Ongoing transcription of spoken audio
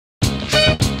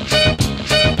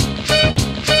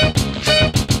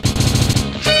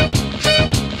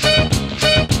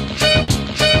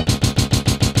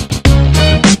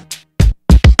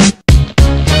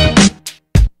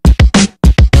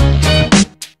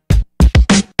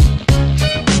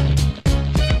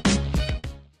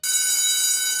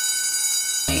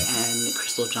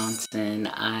Johnson.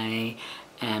 I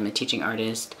am a teaching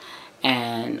artist,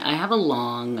 and I have a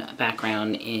long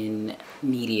background in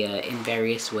media in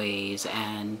various ways,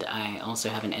 and I also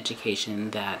have an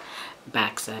education that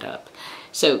backs that up.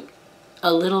 So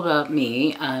a little about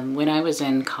me. When I was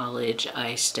in college,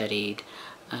 I studied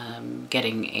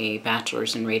getting a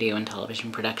bachelor's in radio and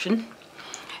television production.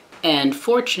 And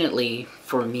fortunately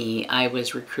for me, I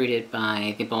was recruited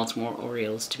by the Baltimore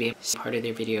Orioles to be a part of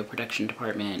their video production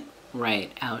department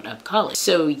right out of college.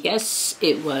 So yes,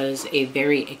 it was a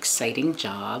very exciting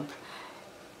job,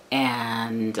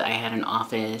 and I had an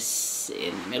office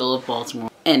in the middle of Baltimore,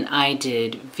 and I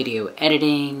did video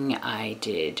editing, I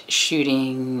did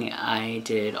shooting, I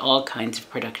did all kinds of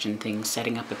production things,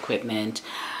 setting up equipment,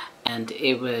 and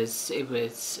it was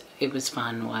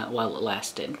fun while it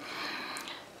lasted.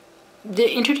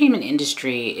 The entertainment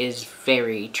industry is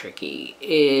very tricky.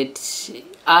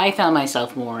 I found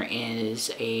myself more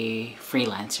as a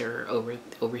freelancer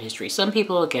over history. Some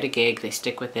people get a gig, they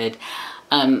stick with it.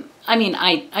 I mean,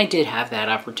 I did have that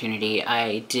opportunity.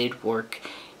 I did work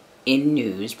in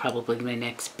news. Probably my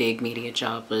next big media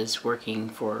job was working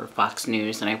for Fox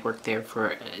News, and I worked there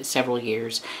for several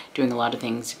years doing a lot of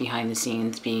things behind the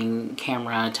scenes, being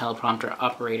camera, teleprompter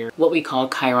operator, what we call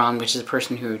Chiron, which is the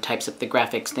person who types up the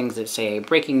graphics, things that say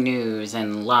breaking news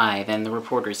and live and the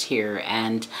reporters here,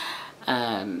 and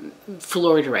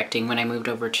floor directing when I moved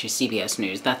over to CBS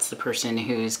News. That's the person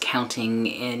who's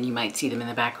counting, and you might see them in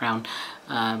the background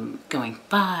going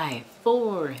 5,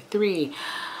 4, 3.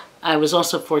 I was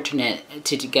also fortunate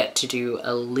to get to do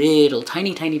a little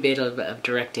tiny bit of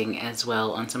directing as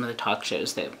well on some of the talk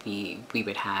shows that we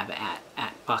would have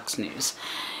at Fox News.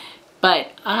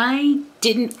 But I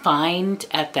didn't find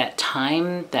at that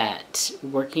time that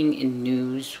working in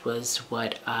news was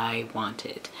what I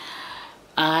wanted.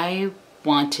 I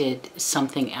wanted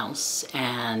something else,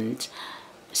 and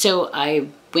so I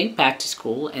went back to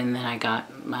school, and then I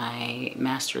got my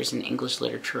master's in English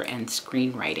literature and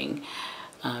screenwriting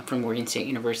from Morgan State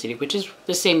University, which is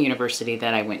the same university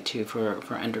that I went to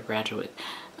for undergraduate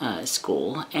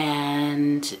school.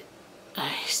 And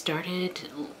I started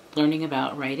learning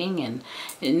about writing, and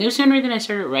no sooner than I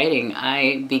started writing,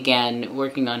 I began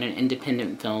working on an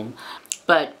independent film.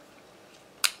 But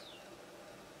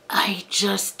I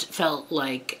just felt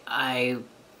like I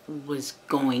was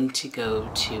going to go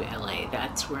to LA.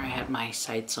 That's where I had my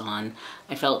sights on.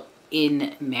 I felt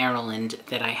in Maryland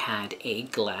that I had a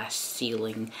glass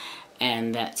ceiling,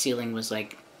 and that ceiling was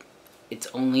like, it's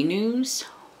only news,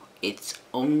 it's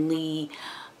only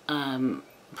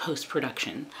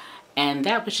post-production. And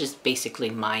that was just basically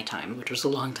my time, which was a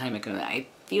long time ago. I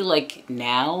feel like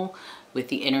now with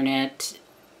the internet,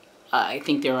 I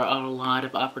think there are a lot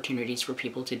of opportunities for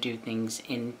people to do things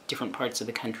in different parts of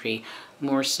the country,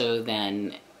 more so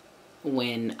than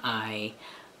when I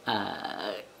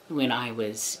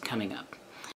was coming up.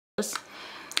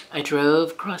 I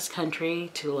drove cross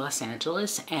country to Los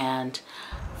Angeles, and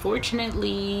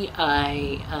fortunately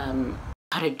I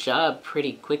got a job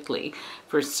pretty quickly.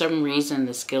 For some reason,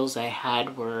 the skills I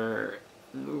had were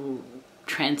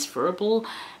transferable,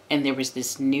 and there was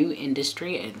this new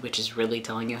industry, which is really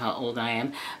telling you how old I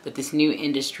am, but this new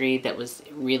industry that was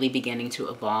really beginning to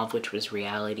evolve, which was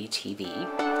reality TV.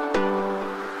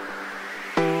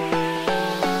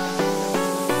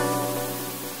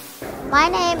 My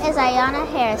name is Ayana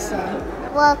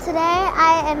Harrison. Well, today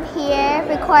I am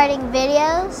here recording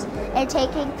videos and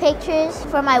taking pictures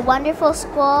for my wonderful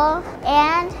school,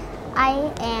 and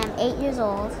I am 8 years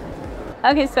old.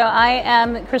 Okay, so I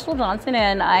am Crystal Johnson,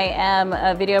 and I am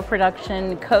a video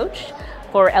production coach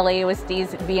for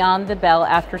LAUSD's Beyond the Bell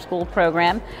after school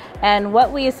program. And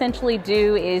what we essentially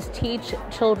do is teach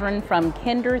children from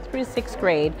kinder through 6th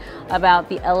grade about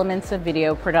the elements of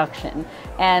video production.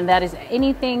 And that is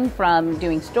anything from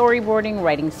doing storyboarding,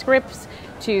 writing scripts,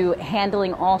 to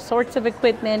handling all sorts of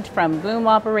equipment, from boom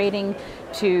operating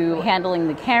to handling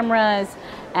the cameras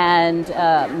and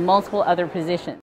multiple other positions.